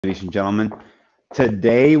Ladies and gentlemen.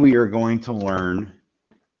 Today we are going to learn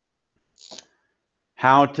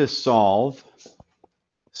how to solve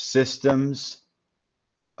systems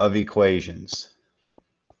of equations.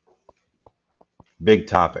 Big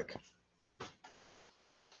topic.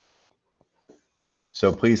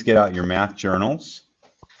 So please get out your math journals.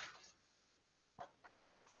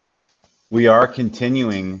 We are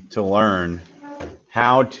continuing to learn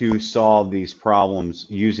how to solve these problems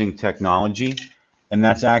using technology, and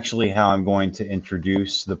that's actually how I'm going to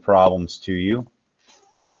introduce the problems to you.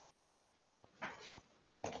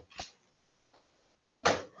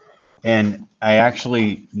 And I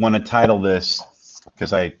actually want to title this,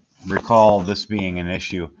 because I recall this being an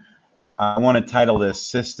issue, I want to title this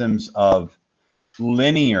Systems of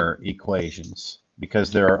Linear Equations, because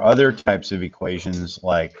there are other types of equations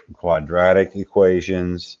like quadratic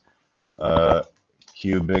equations,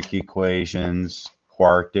 cubic equations,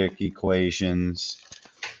 quartic equations,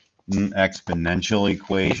 exponential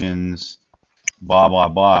equations, blah, blah,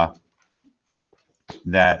 blah,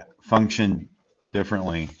 that function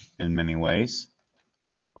differently in many ways.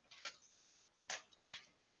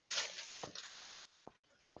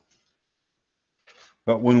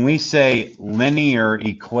 But when we say linear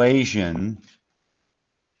equation,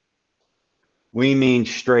 we mean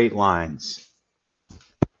straight lines.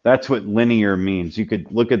 That's what linear means. You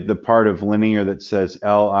could look at the part of linear that says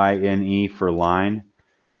L-I-N-E for line.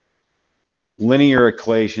 Linear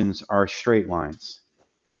equations are straight lines.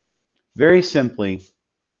 Very simply,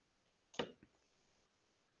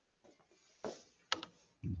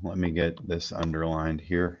 let me get this underlined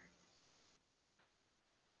here.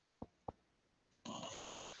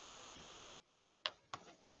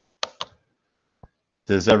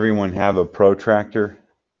 Does everyone have a protractor?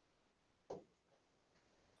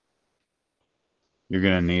 You're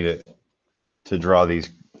going to need it to draw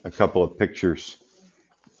a couple of pictures.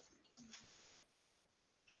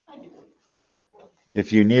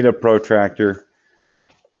 If you need a protractor,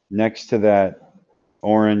 next to that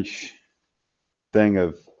orange thing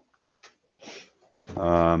of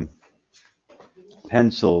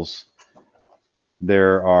pencils,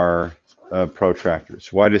 there are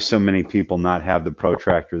protractors. Why do so many people not have the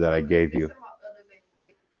protractor that I gave you?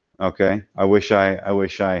 Okay, I wish I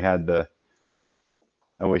had the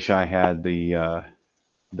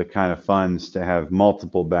kind of funds to have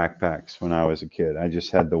multiple backpacks when I was a kid. I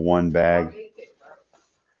just had the one bag.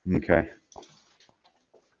 Okay.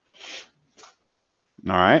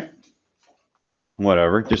 All right.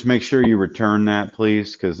 Whatever. Just make sure you return that,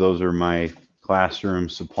 please, because those are my classroom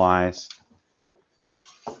supplies.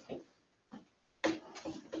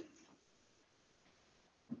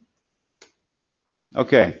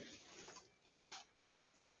 Okay.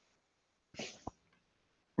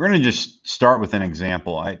 We're going to just start with an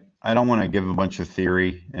example. I don't want to give a bunch of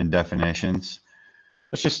theory and definitions.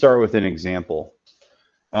 Let's just start with an example.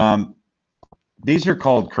 These are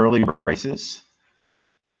called curly braces.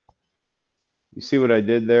 You see what I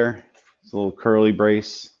did there? It's a little curly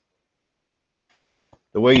brace.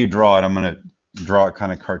 The way you draw it, I'm going to draw it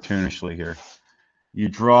kind of cartoonishly here. You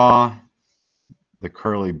draw the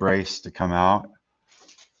curly brace to come out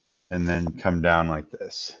and then come down like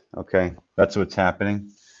this. Okay, that's what's happening.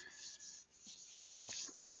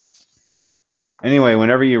 Anyway,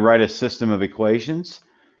 whenever you write a system of equations,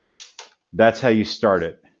 that's how you start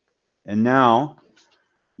it. And now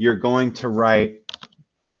you're going to write,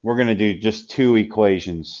 we're going to do just two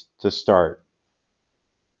equations to start.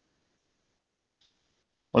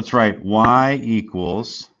 Let's write y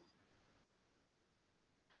equals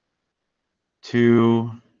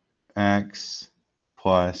 2x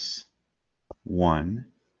plus 1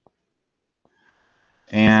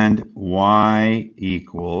 and y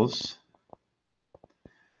equals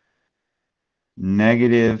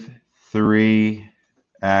negative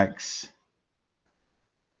 3x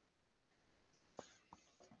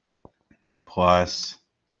plus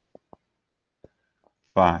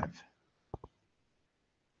 5.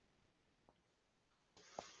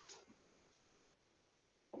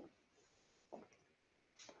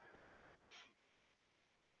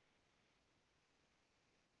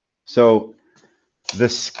 So the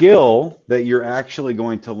skill that you're actually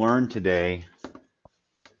going to learn today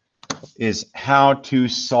is how to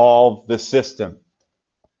solve the system.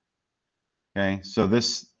 Okay, so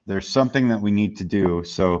there's something that we need to do.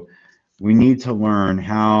 So we need to learn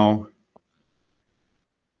how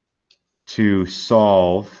to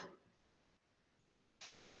solve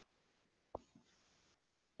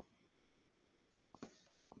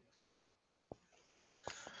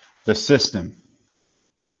the system.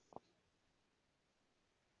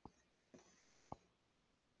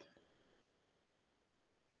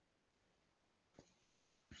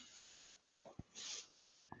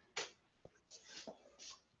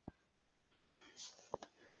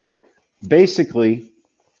 basically,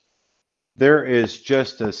 there is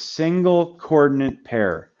just a single coordinate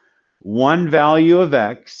pair, one value of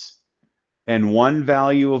x and one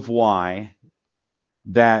value of y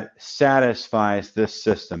that satisfies this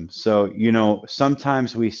system. So, you know,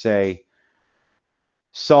 sometimes we say,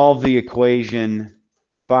 solve the equation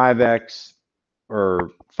 5x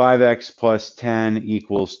or 5x plus 10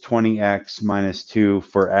 equals 20x minus 2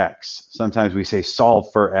 for x. Sometimes we say solve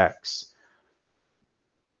for x.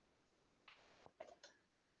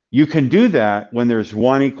 You can do that when there's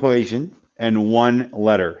one equation and one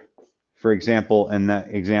letter. For example, in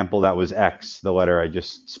that example, that was x, the letter I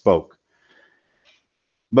just spoke.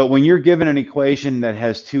 But when you're given an equation that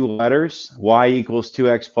has two letters, y equals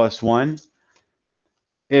 2x plus 1,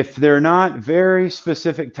 if they're not very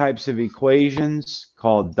specific types of equations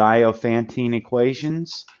called Diophantine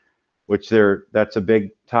equations, that's a big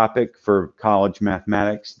topic for college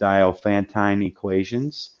mathematics, Diophantine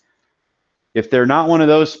equations. If they're not one of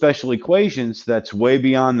those special equations that's way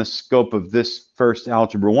beyond the scope of this first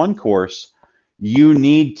Algebra 1 course, you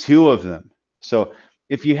need two of them. So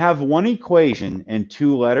if you have one equation and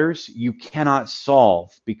two letters, you cannot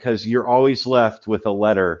solve because you're always left with a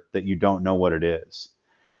letter that you don't know what it is.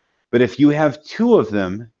 But if you have two of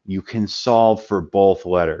them, you can solve for both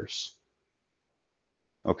letters.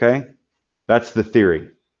 Okay? That's the theory.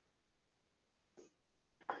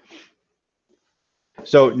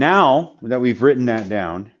 So now that we've written that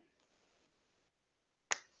down,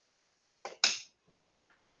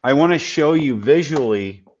 I want to show you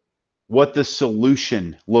visually what the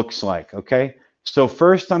solution looks like, okay? So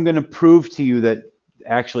first I'm going to prove to you that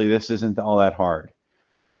actually this isn't all that hard,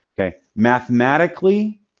 okay?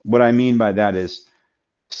 Mathematically, what I mean by that is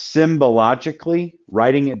symbologically,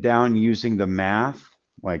 writing it down using the math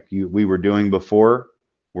like we were doing before,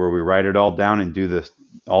 where we write it all down and do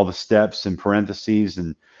all the steps in parentheses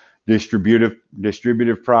and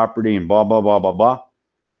distributive property and blah, blah, blah, blah, blah.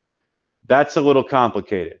 That's a little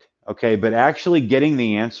complicated, okay? But actually getting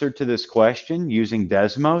the answer to this question using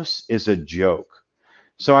Desmos is a joke.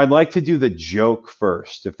 So I'd like to do the joke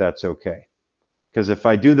first, if that's okay. Because if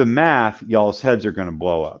I do the math, y'all's heads are going to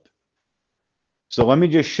blow up. So let me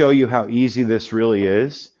just show you how easy this really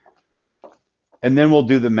is. And then we'll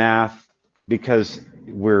do the math because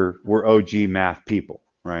we're OG math people,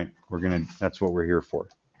 right? That's what we're here for.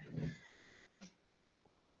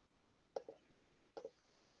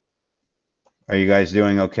 Are you guys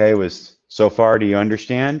doing okay with so far? Do you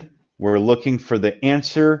understand? We're looking for the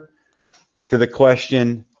answer to the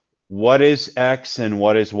question, what is X and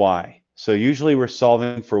what is Y? So usually we're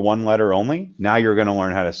solving for one letter only. Now you're going to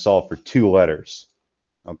learn how to solve for two letters,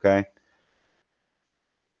 okay?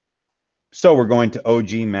 So we're going to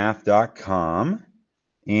ogmath.com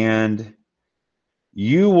and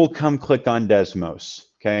you will come click on Desmos,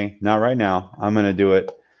 okay? Not right now. I'm going to do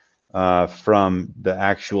it from the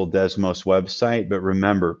actual Desmos website, but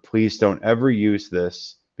remember, please don't ever use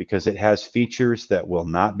this because it has features that will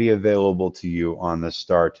not be available to you on the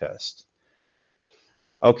STAR test.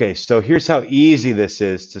 Okay, so here's how easy this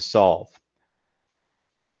is to solve.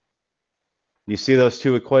 You see those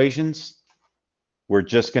two equations? We're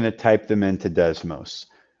just going to type them into Desmos.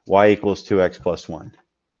 Y equals 2x plus 1.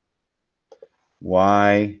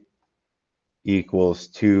 Y equals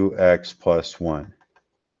 2x plus 1.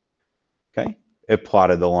 Okay, it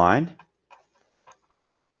plotted the line.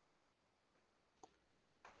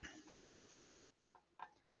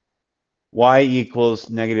 Y equals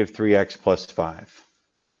negative 3x plus 5.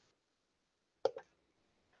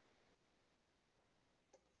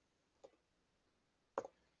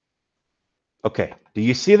 Okay, do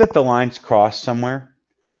you see that the lines cross somewhere?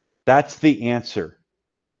 That's the answer.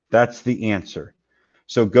 That's the answer.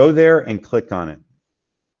 So go there and click on it.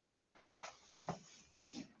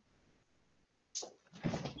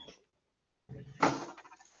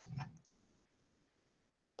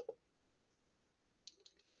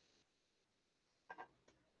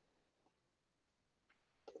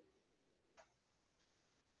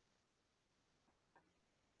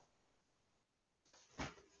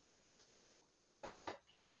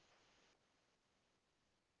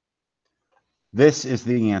 This is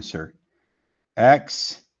the answer.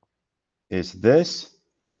 X is this,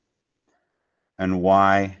 and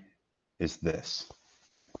Y is this.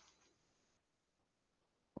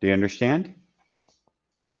 Do you understand?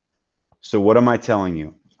 So what am I telling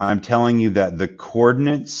you? I'm telling you that the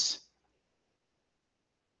coordinates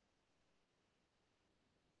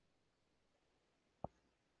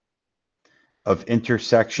of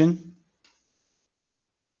intersection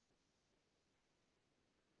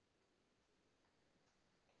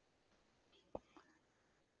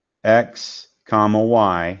X, comma,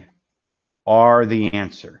 Y are the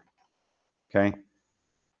answer. Okay?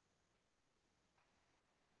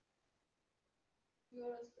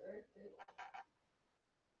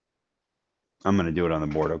 I'm going to do it on the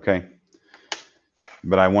board, okay?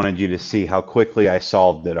 But I wanted you to see how quickly I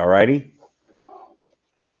solved it, all righty?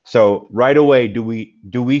 So right away, do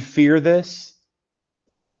we fear this?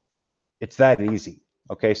 It's that easy.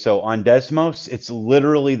 Okay, so on Desmos, it's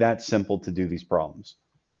literally that simple to do these problems.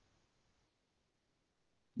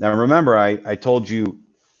 Now remember, I told you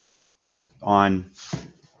on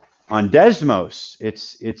Desmos,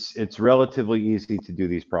 it's relatively easy to do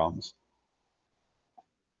these problems.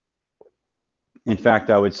 In fact,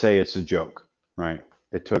 I would say it's a joke, right?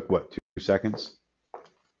 It took what, 2 seconds?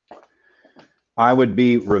 I would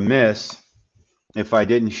be remiss if I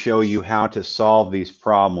didn't show you how to solve these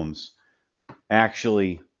problems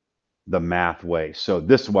actually the math way. So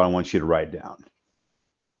this is what I want you to write down,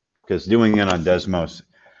 because doing it on Desmos,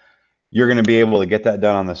 you're going to be able to get that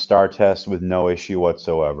done on the STAR test with no issue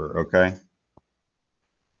whatsoever, okay?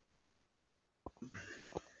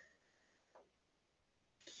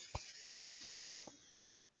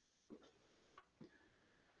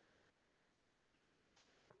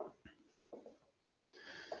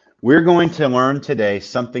 We're going to learn today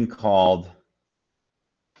something called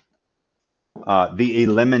the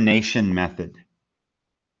elimination method.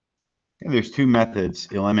 Okay, there's 2 methods,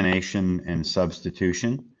 elimination and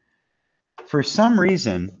substitution. For some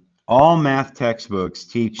reason, all math textbooks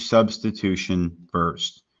teach substitution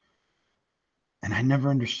first. And I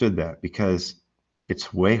never understood that because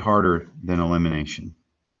it's way harder than elimination.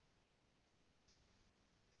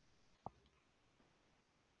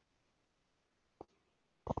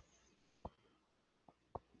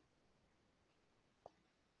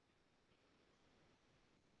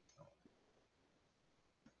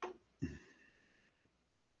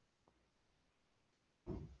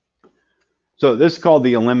 So this is called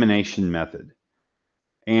the elimination method.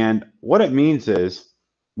 And what it means is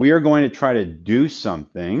we are going to try to do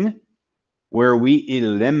something where we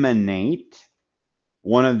eliminate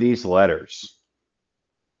one of these letters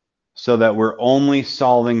so that we're only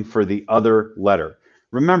solving for the other letter.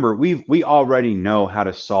 Remember, we already know how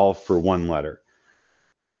to solve for one letter.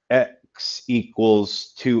 X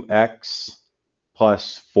equals 2x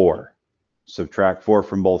plus 4. Subtract 4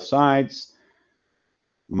 from both sides.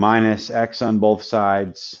 Minus x on both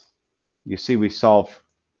sides. You see we solve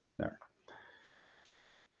there.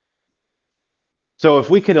 So if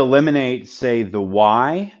we could eliminate, say, the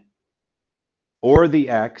y or the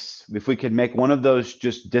x, if we could make one of those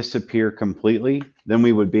just disappear completely, then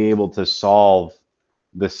we would be able to solve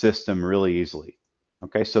the system really easily.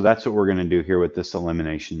 Okay, so that's what we're going to do here with this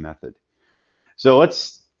elimination method. So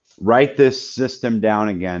let's write this system down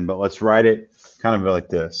again, but let's write it kind of like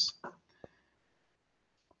this.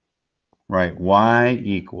 Right, y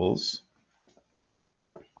equals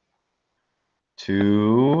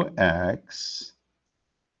 2x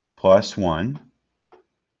plus 1.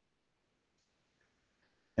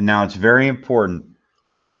 And now it's very important.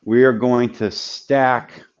 We are going to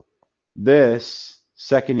stack this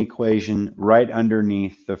second equation right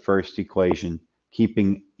underneath the first equation,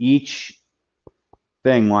 keeping each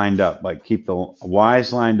thing lined up, like keep the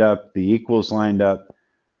y's lined up, the equals lined up,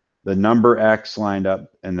 the number x lined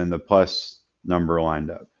up, and then the plus number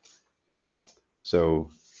lined up.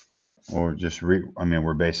 So, or just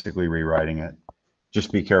we're basically rewriting it.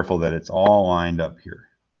 Just be careful that it's all lined up here.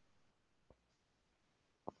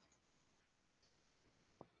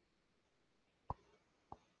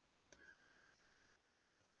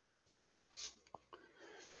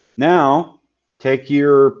 Now, take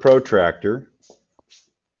your protractor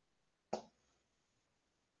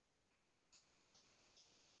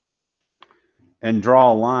and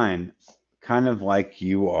draw a line kind of like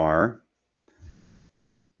you are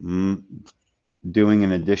doing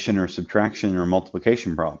an addition or subtraction or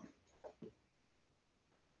multiplication problem.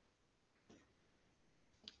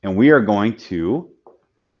 And we are going to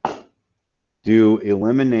do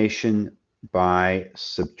elimination by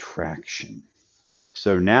subtraction.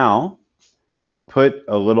 So now put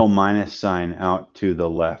a little minus sign out to the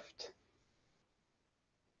left.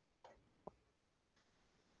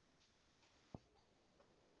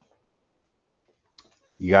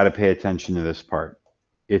 You got to pay attention to this part.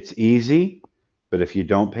 It's easy, but if you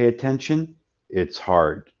don't pay attention, it's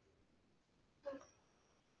hard.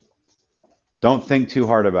 Don't think too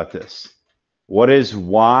hard about this. What is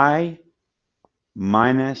y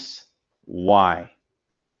minus y?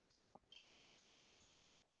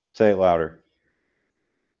 Say it louder.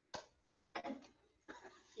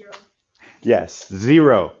 0. Yes,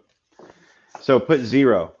 0. So put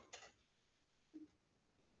 0.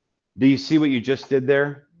 Do you see what you just did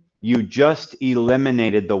there? You just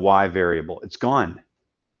eliminated the y variable. It's gone.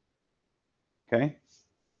 Okay?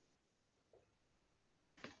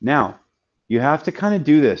 Now, you have to kind of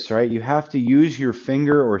do this, right? You have to use your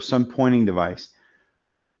finger or some pointing device.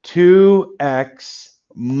 2x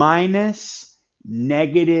minus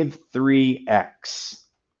negative 3x.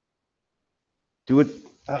 Do it.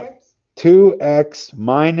 2x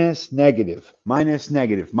minus negative, minus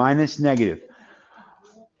negative, minus negative.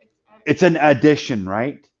 It's an addition,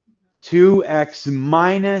 right? 2x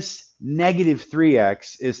minus negative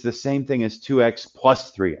 3x is the same thing as 2x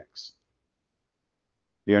plus 3x.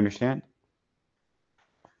 Do you understand?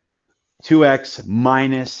 2x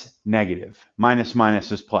minus negative. Minus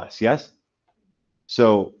minus is plus, yes?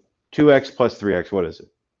 So 2x plus 3x, what is it?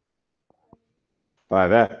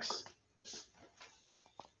 5x.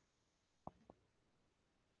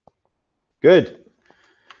 Good.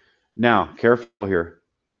 Now, careful here.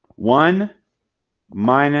 1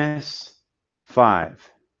 minus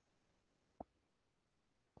 5.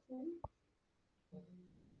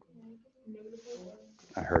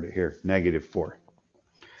 I heard it here. Negative 4.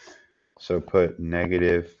 So put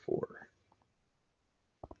negative 4.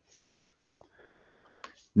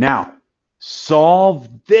 Now, solve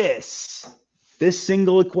this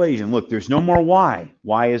single equation. Look, there's no more y.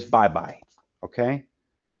 Y is bye-bye. Okay?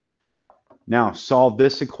 Now, solve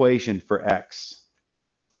this equation for x.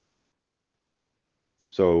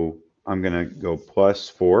 So I'm going to go plus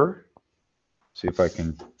 4. See if I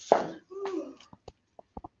can.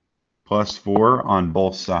 Plus 4 on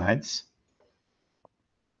both sides.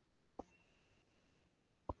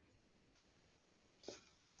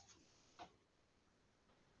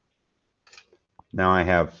 Now I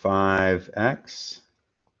have 5x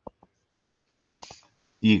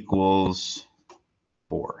equals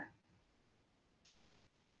 4.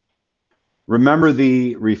 Remember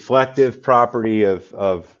the reflective property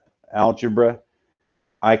of algebra?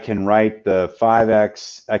 I can write the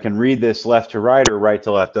 5x, I can read this left to right or right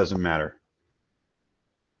to left, doesn't matter.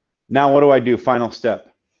 Now what do I do? Final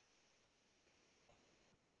step.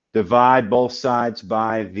 Divide both sides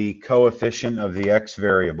by the coefficient of the x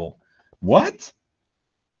variable. What?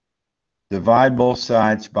 Divide both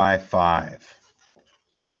sides by 5.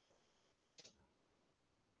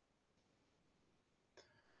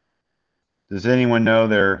 Does anyone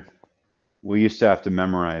know we used to have to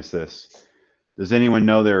memorize this. Does anyone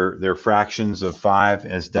know their fractions of 5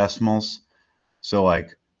 as decimals? So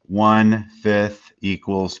like 1/5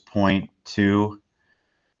 equals 0.2,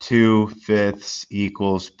 2/5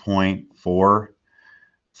 equals 0.4,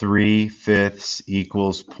 3/5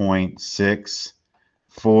 equals 0.6,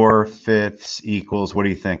 4/5 equals, what do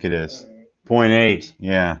you think it is? 0.8,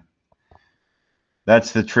 yeah.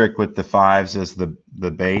 That's the trick with the 5s as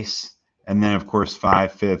the base. And then, of course,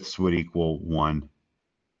 5/5 would equal 1.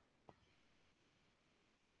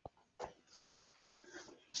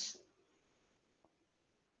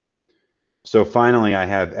 So finally, I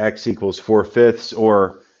have x equals 4/5,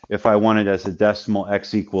 or if I want it as a decimal,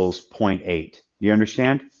 x equals 0.8. Do you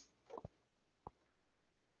understand?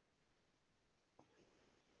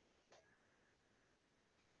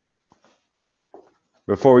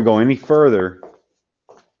 Before we go any further,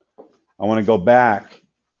 I want to go back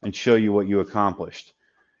and show you what you accomplished.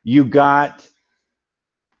 You got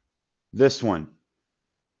this one,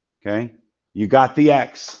 okay? You got the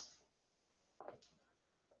x.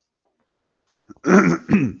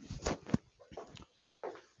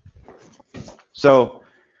 So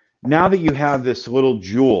now that you have this little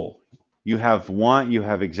jewel, you have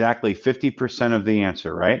exactly 50% of the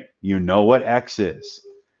answer, right? You know what x is.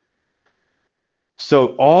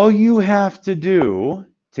 So all you have to do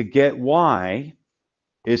to get y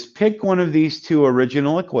is pick one of these two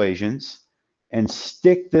original equations and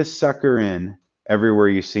stick this sucker in everywhere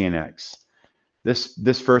you see an x.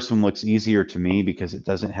 This first one looks easier to me because it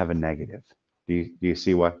doesn't have a negative. Do you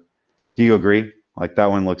see what? Do you agree? Like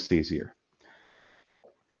that one looks easier.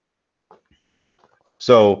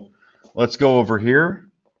 So let's go over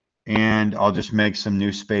here, and I'll just make some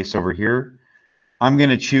new space over here. I'm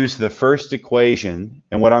going to choose the first equation,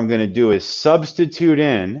 and what I'm going to do is substitute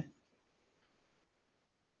in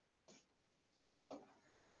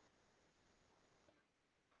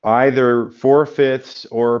either 4/5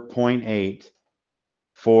 or 0.8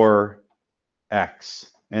 for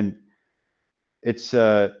x. And it's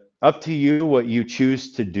up to you what you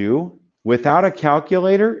choose to do. Without a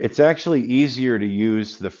calculator, it's actually easier to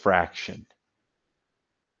use the fraction.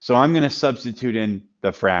 So I'm going to substitute in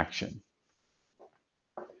the fraction.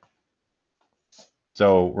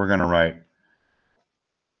 So we're going to write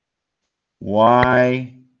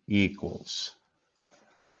y equals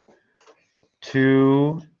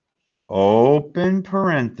 2 open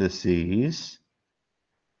parentheses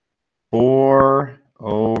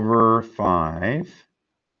 4/5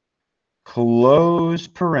 close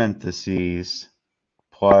parentheses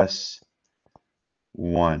plus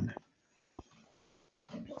 1.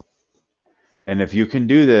 And if you can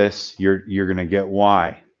do this, you're going to get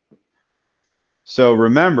y. So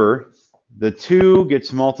remember, the 2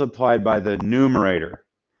 gets multiplied by the numerator.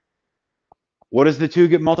 What does the 2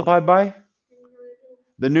 get multiplied by?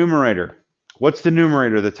 The numerator. What's the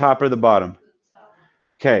numerator, the top or the bottom?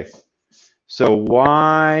 Okay, so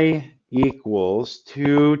y equals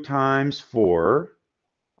 2 times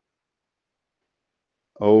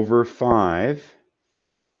 4/5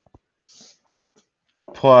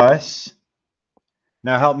 plus,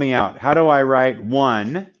 now help me out. How do I write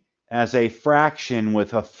 1 as a fraction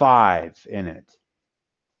with a 5 in it?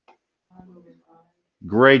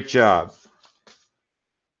 Great job.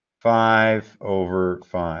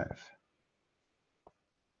 5/5.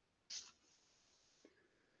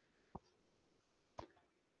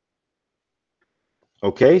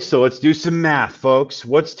 Okay, so let's do some math, folks.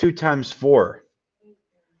 What's 2 times 4?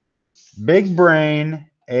 Big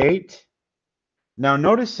brain, 8. Now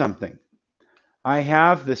notice something. I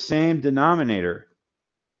have the same denominator.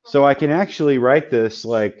 So I can actually write this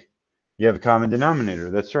like you have a common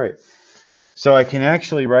denominator. That's right. So I can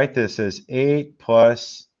actually write this as 8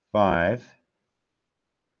 plus 5/5.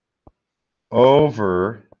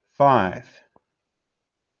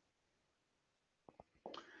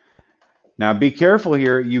 Now be careful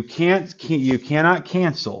here. You cannot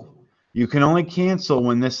cancel. You can only cancel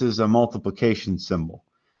when this is a multiplication symbol.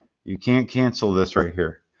 You can't cancel this right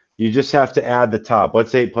here. You just have to add the top.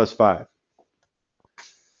 What's 8 plus 5?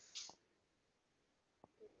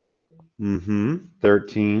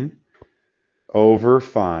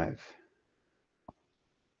 13/5.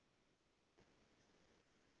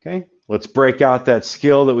 Okay, let's break out that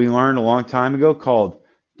skill that we learned a long time ago called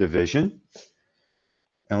division.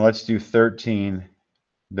 And let's do 13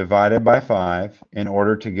 divided by 5 in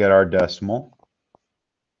order to get our decimal.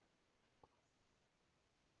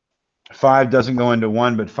 5 doesn't go into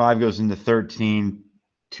 1, but 5 goes into 13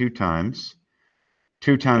 2 times.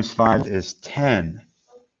 2 times 5 is 10.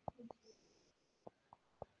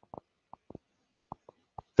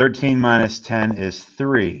 13 minus 10 is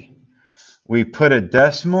 3. We put a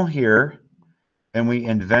decimal here, and we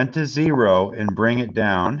invent a 0 and bring it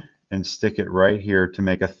down and stick it right here to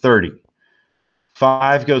make a 30.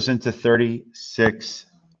 5 goes into 36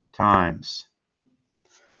 times.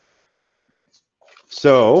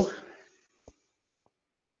 So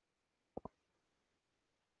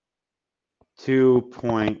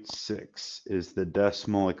 2.6 is the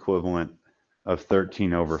decimal equivalent of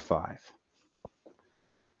 13/5.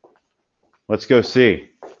 Let's go see.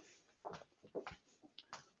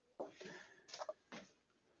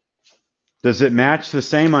 Does it match the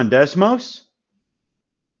same on Desmos?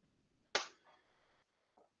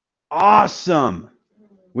 Awesome.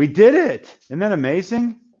 We did it. Isn't that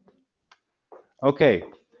amazing? Okay,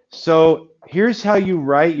 so here's how you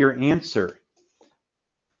write your answer.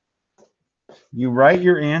 You write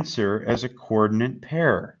your answer as a coordinate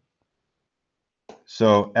pair.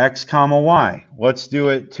 So x comma y. Let's do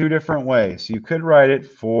it 2 different ways. You could write it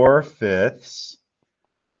 4/5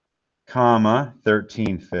 comma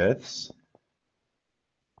 13/5.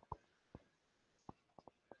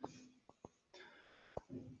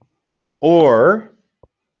 Or,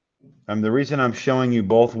 the reason I'm showing you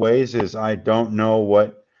both ways is I don't know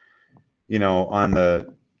what, on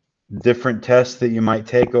the different tests that you might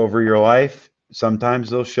take over your life,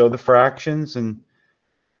 sometimes they'll show the fractions and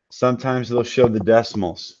sometimes they'll show the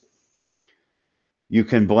decimals. You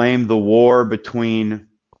can blame the war between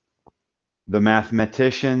the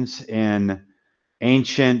mathematicians in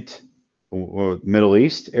ancient Middle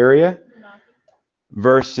East area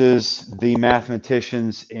versus the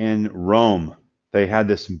mathematicians in Rome. They had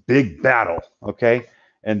this big battle, okay?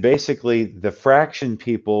 And basically the fraction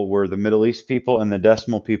people were the Middle East people and the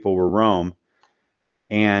decimal people were Rome,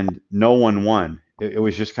 and no one won. It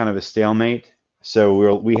was just kind of a stalemate.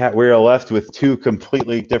 So we were left with 2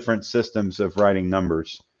 completely different systems of writing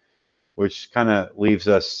numbers, which kind of leaves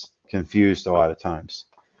us confused a lot of times.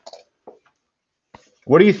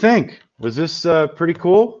 What do you think? Was this pretty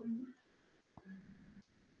cool?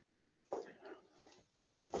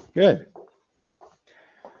 Good.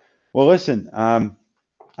 Well, listen, I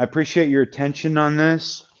appreciate your attention on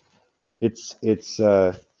this. It's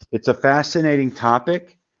a fascinating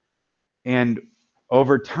topic, and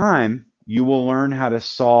over time you will learn how to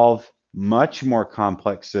solve much more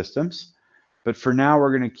complex systems. But for now,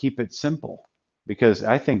 we're going to keep it simple. because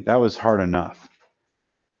I think that was hard enough,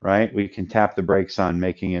 right? We can tap the brakes on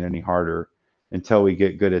making it any harder until we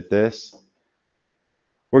get good at this.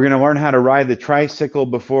 We're going to learn how to ride the tricycle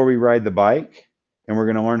before we ride the bike. And we're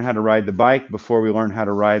going to learn how to ride the bike before we learn how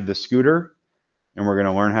to ride the scooter. And we're going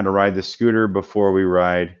to learn how to ride the scooter before we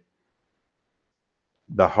ride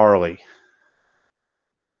the Harley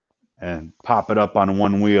and pop it up on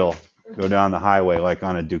one wheel, go down the highway like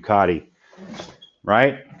on a Ducati,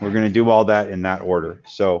 right? We're going to do all that in that order.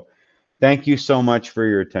 So thank you so much for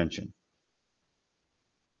your attention.